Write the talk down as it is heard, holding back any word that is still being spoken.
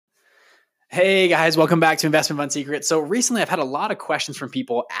Hey guys, welcome back to Investment Fund Secrets. So recently I've had a lot of questions from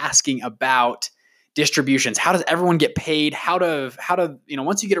people asking about distributions. How does everyone get paid?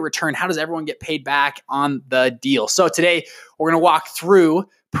 Once you get a return, how does everyone get paid back on the deal? So today we're going to walk through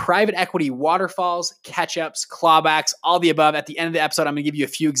private equity waterfalls, catch-ups, clawbacks, all the above. At the end of the episode, I'm going to give you a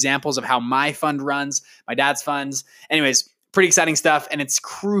few examples of how my fund runs, my dad's funds. Anyways, pretty exciting stuff, and it's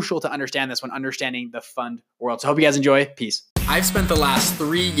crucial to understand this when understanding the fund world. So I hope you guys enjoy. Peace. I've spent the last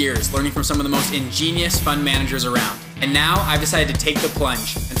 3 years learning from some of the most ingenious fund managers around. And now I've decided to take the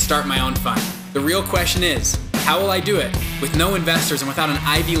plunge and start my own fund. The real question is, how will I do it? With no investors and without an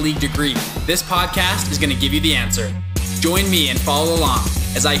Ivy League degree, this podcast is going to give you the answer. Join me and follow along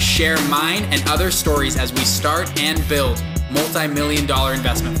as I share mine and other stories as we start and build multi-million-dollar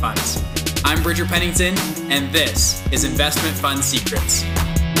investment funds. I'm Bridger Pennington, and this is Investment Fund Secrets.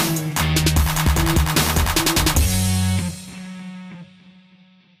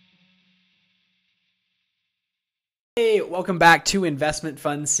 Hey, welcome back to Investment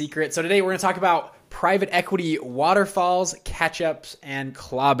Fund Secrets. So today we're going to talk about private equity waterfalls, catch-ups, and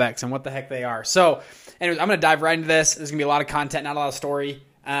clawbacks and what the heck they are. So anyways, I'm going to dive right into this. There's going to be a lot of content, not a lot of story.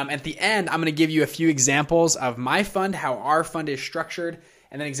 At the end, I'm going to give you a few examples of my fund, how our fund is structured,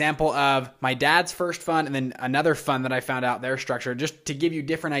 and an example of my dad's first fund, and then another fund that I found out they're structured, just to give you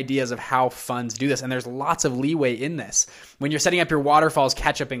different ideas of how funds do this. And there's lots of leeway in this. When you're setting up your waterfalls,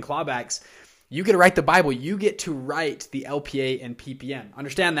 catch-up, and clawbacks, you get to write the Bible. You get to write the LPA and PPM.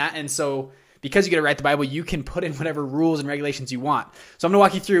 Understand that? And so because you get to write the Bible, you can put in whatever rules and regulations you want. So I'm going to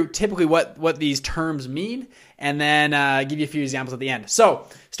walk you through typically what these terms mean, and then give you a few examples at the end. So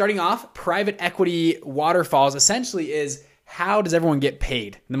starting off, private equity waterfalls essentially is how does everyone get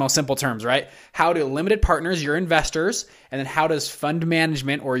paid? In the most simple terms, right? How do limited partners, your investors, and then how does fund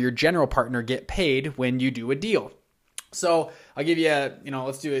management or your general partner get paid when you do a deal? So I'll give you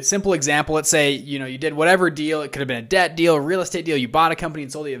let's do a simple example. Let's say, you did whatever deal. It could have been a debt deal, a real estate deal. You bought a company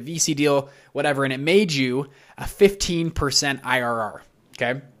and sold it, a VC deal, whatever, and it made you a 15% IRR,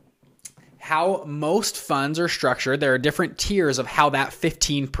 okay? How most funds are structured, there are different tiers of how that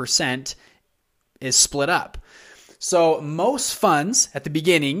 15% is split up. So most funds at the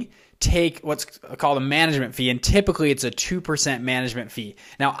beginning take what's called a management fee, and typically it's a 2% management fee.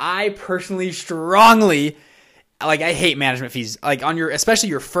 Now, I personally strongly I hate management fees. Especially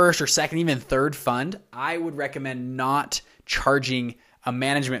your first or second, even third fund, I would recommend not charging a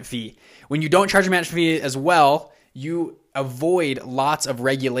management fee. When you don't charge a management fee as well, you avoid lots of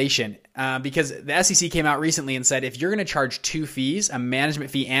regulation because the SEC came out recently and said if you're going to charge two fees, a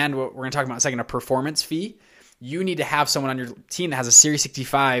management fee and what we're going to talk about in a second, a performance fee, you need to have someone on your team that has a Series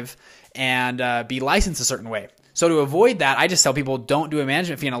 65 and be licensed a certain way. So to avoid that, I just tell people don't do a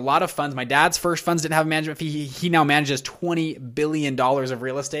management fee. And a lot of funds, my dad's first funds didn't have a management fee. He now manages $20 billion of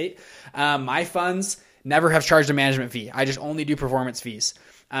real estate. My funds never have charged a management fee. I just only do performance fees.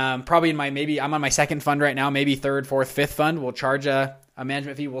 Probably I'm on my second fund right now, maybe third, fourth, fifth fund will charge a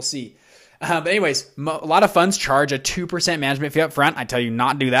management fee. We'll see. But anyways, a lot of funds charge a 2% management fee up front. I tell you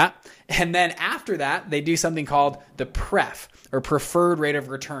not do that. And then after that, they do something called the PREF, or preferred rate of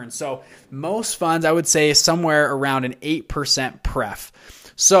return. So most funds, I would say, somewhere around an 8% PREF.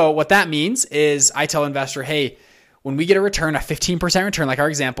 So what that means is I tell investor, hey, when we get a return, a 15% return, like our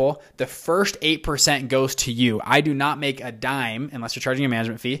example, the first 8% goes to you. I do not make a dime unless you're charging a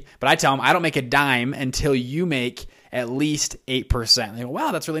management fee, but I tell them I don't make a dime until you make at least 8%. They go,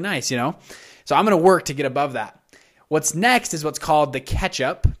 wow, that's really nice, So I'm going to work to get above that. What's next is what's called the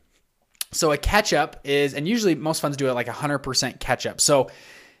catch-up. So a catch-up is, and usually most funds do it like 100% catch-up. So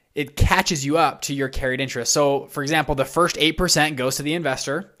it catches you up to your carried interest. So for example, the first 8% goes to the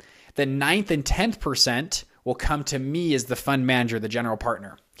investor. The 9th and 10% will come to me as the fund manager, the general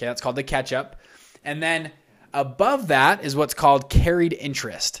partner. Okay, that's called the catch-up. And then above that is what's called carried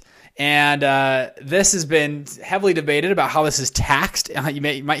interest. And this has been heavily debated about how this is taxed. You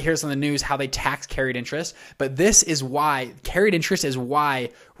might hear this on the news, how they tax carried interest. But this is why, carried interest is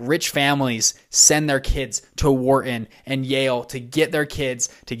why rich families send their kids to Wharton and Yale to get their kids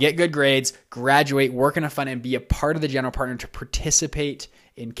to get good grades, graduate, work in a fund, and be a part of the general partner to participate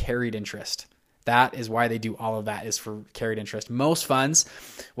in carried interest. That is why they do all of that, is for carried interest. Most funds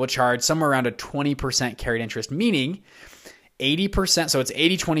will charge somewhere around a 20% carried interest, meaning 80%, so it's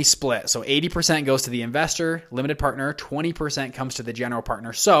 80-20 split. So 80% goes to the investor, limited partner, 20% comes to the general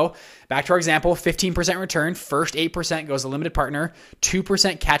partner. So back to our example, 15% return, first 8% goes to limited partner,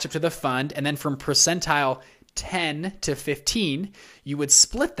 2% catch up to the fund, and then from percentile 10 to 15, you would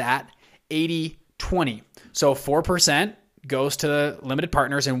split that 80-20. So 4% goes to the limited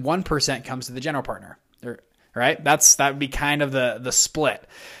partners and 1% comes to the general partner. right? That would be kind of the split.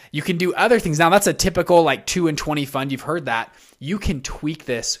 You can do other things. Now that's a typical like 2 and 20 fund. You've heard that. You can tweak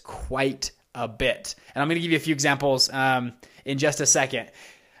this quite a bit. And I'm going to give you a few examples in just a second.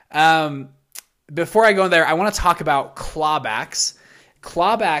 Before I go in there, I want to talk about clawbacks.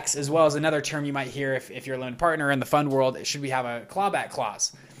 Clawbacks, as well as another term you might hear if you're a limited partner in the fund world, should we have a clawback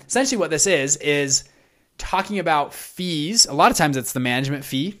clause? Essentially what this is talking about fees. A lot of times it's the management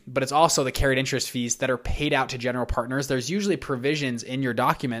fee, but it's also the carried interest fees that are paid out to general partners. There's usually provisions in your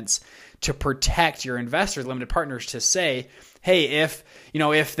documents to protect your investors, limited partners, to say, hey, if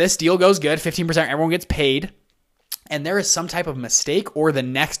this deal goes good, 15%, everyone gets paid, and there is some type of mistake, or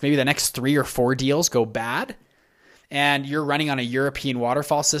maybe the next 3 or 4 deals go bad, and you're running on a European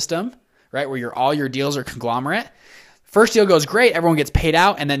waterfall system, right, where all your deals are conglomerate. First deal goes great, everyone gets paid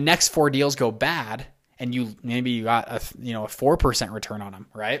out, and the next 4 deals go bad, and you got a 4% return on them,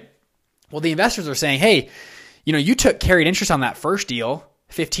 right? Well, the investors are saying, hey, you took carried interest on that first deal,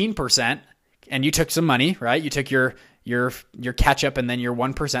 15%, and you took some money, right? You took your catch up and then your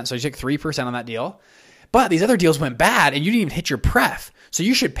 1%, so you took 3% on that deal. But these other deals went bad, and you didn't even hit your pref, so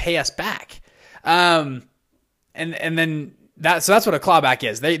you should pay us back. And then that's what a clawback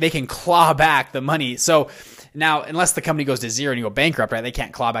is. They can claw back the money. So now, unless the company goes to zero and you go bankrupt, right, they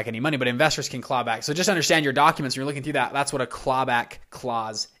can't claw back any money, but investors can claw back. So just understand your documents when you're looking through that. That's what a clawback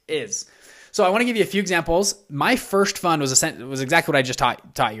clause is. So I want to give you a few examples. My first fund was exactly what I just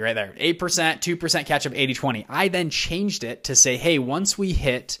taught you right there. 8%, 2% catch up, 80-20. I then changed it to say, hey, once we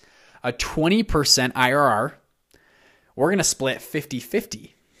hit a 20% IRR, we're going to split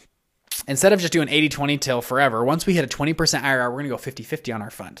 50-50. Instead of just doing 80-20 till forever, once we hit a 20% IRR, we're going to go 50-50 on our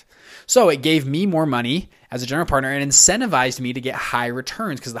fund. So it gave me more money as a general partner and incentivized me to get high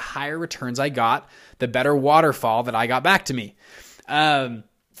returns, because the higher returns I got, the better waterfall that I got back to me.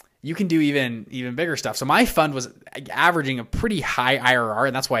 You can do even bigger stuff. So my fund was averaging a pretty high IRR,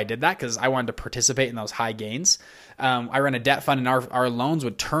 and that's why I did that, because I wanted to participate in those high gains. I run a debt fund, and our loans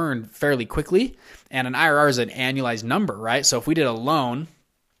would turn fairly quickly, and an IRR is an annualized number, right? So if we did a loan,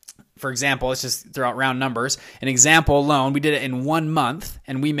 for example, let's just throw out round numbers. An example loan, we did it in 1 month,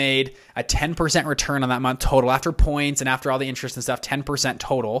 and we made a 10% return on that month total after points and after all the interest and stuff, 10%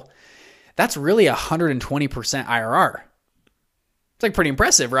 total. That's really 120% IRR. It's like pretty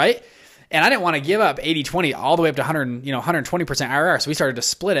impressive, right? And I didn't want to give up 80-20 all the way up to 120% IRR. So we started to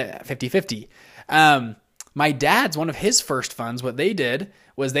split it at 50-50. My dad's, one of his first funds, what they did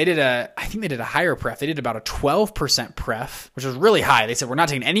was I think they did a higher pref. They did about a 12% pref, which was really high. They said, we're not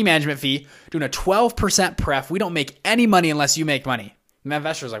taking any management fee, doing a 12% pref. We don't make any money unless you make money. And the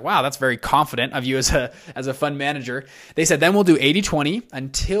investor was like, wow, that's very confident of you as a fund manager. They said, then we'll do 80-20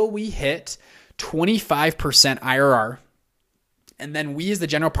 until we hit 25% IRR. And then we as the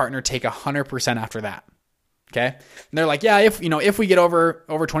general partner take 100% after that. Okay. And they're like, yeah, if we get over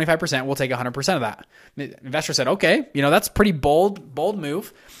 25%, we'll take 100% of that. The investor said, okay, that's pretty bold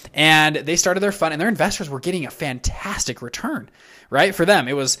move. And they started their fund, and their investors were getting a fantastic return, right? For them,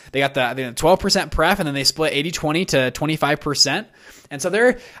 they got the 12% pref, and then they split 80-20 to 25%. And so they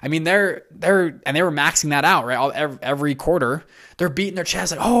were maxing that out, right? Every quarter, they're beating their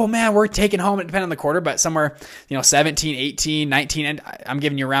chest like, oh man, we're taking home, it depends on the quarter, but somewhere, 17, 18, 19, and I'm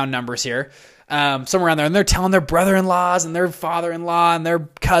giving you round numbers here. Somewhere around there, and they're telling their brother-in-laws and their father-in-law and their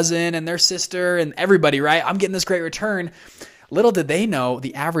cousin and their sister and everybody, right? I'm getting this great return. Little did they know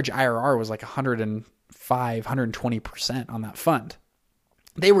the average IRR was like 105, 120% on that fund.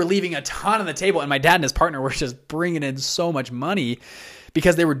 They were leaving a ton on the table, and my dad and his partner were just bringing in so much money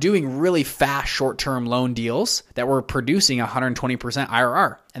because they were doing really fast short-term loan deals that were producing 120%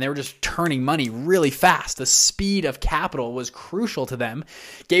 IRR, and they were just turning money really fast. The speed of capital was crucial to them.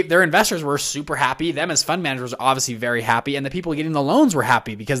 Their investors were super happy. Them as fund managers were obviously very happy, and the people getting the loans were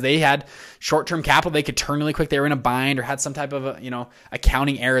happy because they had short-term capital. They could turn really quick. They were in a bind or had some type of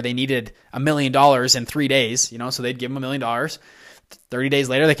accounting error. They needed $1 million in 3 days, so they'd give them $1 million. 30 days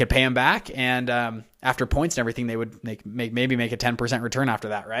later, they could pay them back. And after points and everything, they would maybe make a 10% return after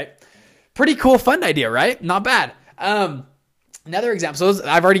that, right? Pretty cool fund idea, right? Not bad. Another example. So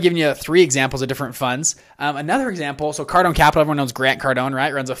I've already given you 3 examples of different funds. Another example. So Cardone Capital, everyone knows Grant Cardone,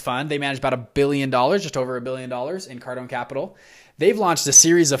 right? Runs a fund. They manage about $1 billion, just over $1 billion in Cardone Capital. They've launched a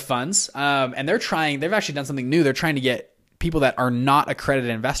series of funds, and they've actually done something new. They're trying to get people that are not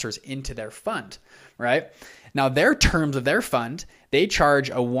accredited investors into their fund, right? Now, their terms of their fund, they charge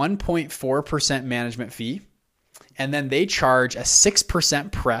a 1.4% management fee, and then they charge a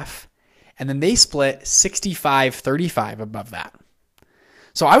 6% pref, and then they split 65-35 above that.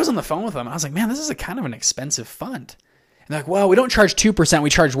 So I was on the phone with them, and I was like, man, this is a kind of an expensive fund. And they're like, well, we don't charge 2%, we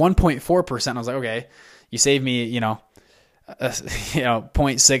charge 1.4%. I was like, okay, you save me,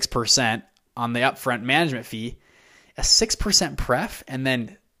 0.6% on the upfront management fee, a 6% pref, and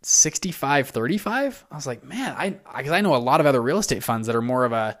then 65-35. I was like, man, because I know a lot of other real estate funds that are more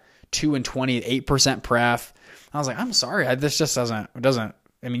of a 2 and 20, 8% pref. I was like, I'm sorry, this just doesn't.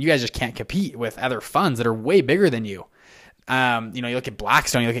 I mean, you guys just can't compete with other funds that are way bigger than you. You look at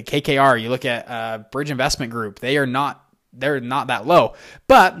Blackstone, you look at KKR, you look at Bridge Investment Group. They're not that low.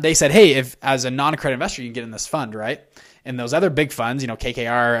 But they said, hey, if as a non-accredited investor, you can get in this fund, right? And those other big funds,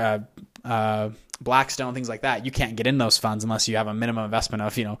 KKR, Blackstone, things like that, you can't get in those funds unless you have a minimum investment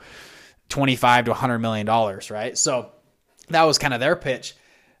of, $25 to $100 million, right? So that was kind of their pitch.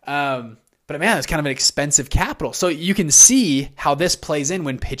 But man, it's kind of an expensive capital. So you can see how this plays in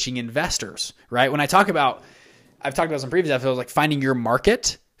when pitching investors, right? When I've talked about some previous episodes, like finding your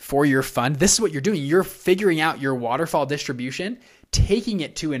market for your fund. This is what you're doing. You're figuring out your waterfall distribution, taking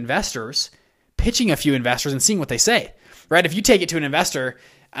it to investors, pitching a few investors and seeing what they say, right? If you take it to an investor,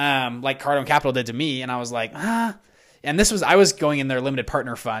 like Cardone Capital did to me, and I was like, and I was going in their limited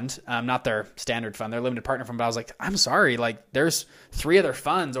partner fund, not their standard fund, their limited partner fund, but I was like, I'm sorry, like there's 3 other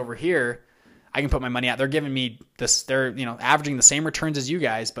funds over here I can put my money out. They're giving me this, they're, averaging the same returns as you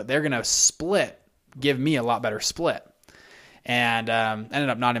guys, but they're going to give me a lot better split. And ended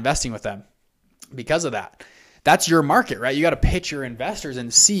up not investing with them because of that. That's your market, right? You got to pitch your investors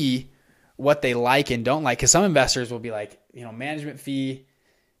and see what they like and don't like. Because some investors will be like, management fee,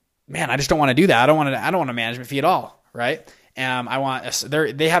 man, I just don't want to do that. I don't want a management fee at all, right?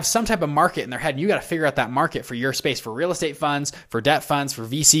 They have some type of market in their head, and you got to figure out that market for your space. For real estate funds, for debt funds, for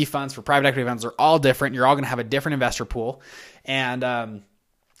VC funds, for private equity funds, they're all different. You're all going to have a different investor pool, and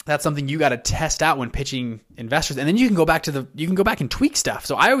that's something you got to test out when pitching investors. And then you can go back and tweak stuff.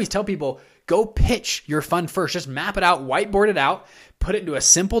 So I always tell people, go pitch your fund first. Just map it out, whiteboard it out, put it into a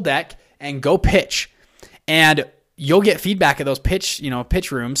simple deck, and go pitch. And you'll get feedback at those pitch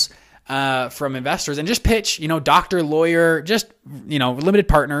rooms from investors, and just pitch, doctor, lawyer, just, limited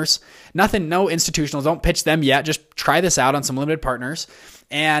partners, nothing, no institutionals. Don't pitch them yet. Just try this out on some limited partners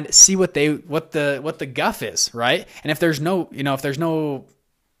and see what the guff is, right? And if there's no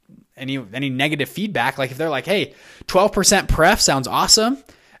any negative feedback, like if they're like, hey, 12% pref sounds awesome.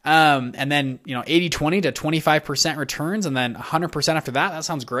 And then, 80-20 to 25% returns, and then 100% after that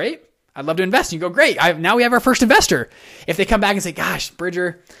sounds great. I'd love to invest. And you go, great. Now we have our first investor. If they come back and say, gosh,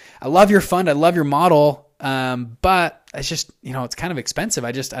 Bridger, I love your fund. I love your model. But it's just, it's kind of expensive.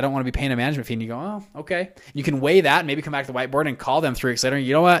 I don't want to be paying a management fee. And you go, oh, okay. You can weigh that and maybe come back to the whiteboard and call them 3 weeks later.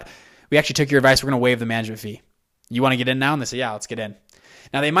 You know what? We actually took your advice. We're going to waive the management fee. You want to get in now? And they say, yeah, let's get in.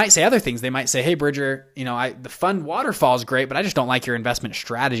 Now they might say other things. They might say, hey, Bridger, the fund waterfall is great, but I just don't like your investment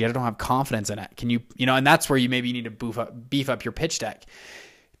strategy. I don't have confidence in it. Can you, and that's where you need to beef up your pitch deck.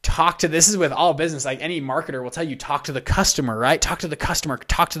 This is with all business, like any marketer will tell you, talk to the customer, right? Talk to the customer,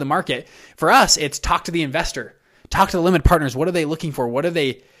 talk to the market. For us, it's talk to the investor, talk to the limited partners. What are they looking for? What are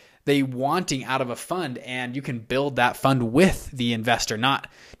they wanting out of a fund? And you can build that fund with the investor.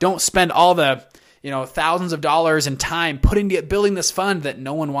 Don't spend all the, thousands of dollars and time building this fund that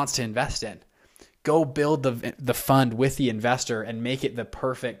no one wants to invest in. Go build the fund with the investor and make it the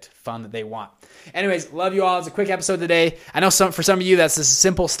perfect fund that they want. Anyways, love you all. It's a quick episode today. I know for some of you, that's just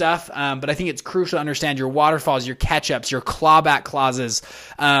simple stuff, but I think it's crucial to understand your waterfalls, your catch-ups, your clawback clauses,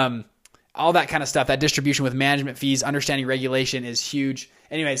 all that kind of stuff. That distribution with management fees, understanding regulation is huge.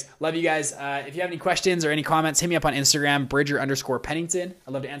 Anyways, love you guys. If you have any questions or any comments, hit me up on Instagram, Bridger_Pennington.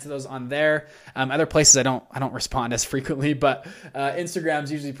 I'd love to answer those on there. Other places I don't respond as frequently, but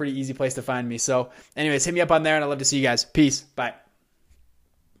Instagram's usually a pretty easy place to find me. So anyways, hit me up on there, and I'd love to see you guys. Peace. Bye.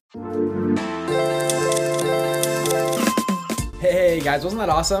 Hey guys, wasn't that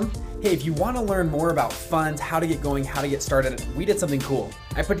awesome? Hey, if you want to learn more about funds, how to get going, how to get started, we did something cool.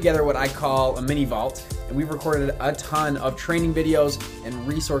 I put together what I call a mini vault, and we've recorded a ton of training videos and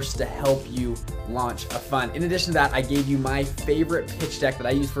resources to help you launch a fund. In addition to that, I gave you my favorite pitch deck that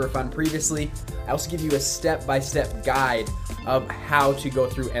I used for a fund previously. I also give you a step-by-step guide of how to go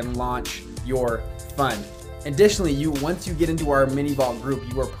through and launch your fund. Additionally, once you get into our mini vault group,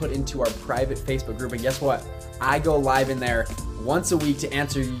 you are put into our private Facebook group, and guess what? I go live in there once a week to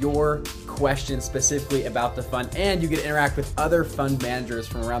answer your questions specifically about the fund, and you get to interact with other fund managers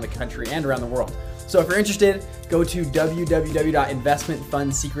from around the country and around the world. So if you're interested, go to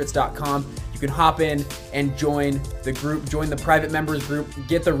www.investmentfundsecrets.com. You can hop in and join the group, join the private members group,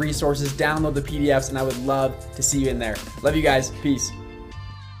 get the resources, download the PDFs, and I would love to see you in there. Love you guys. Peace.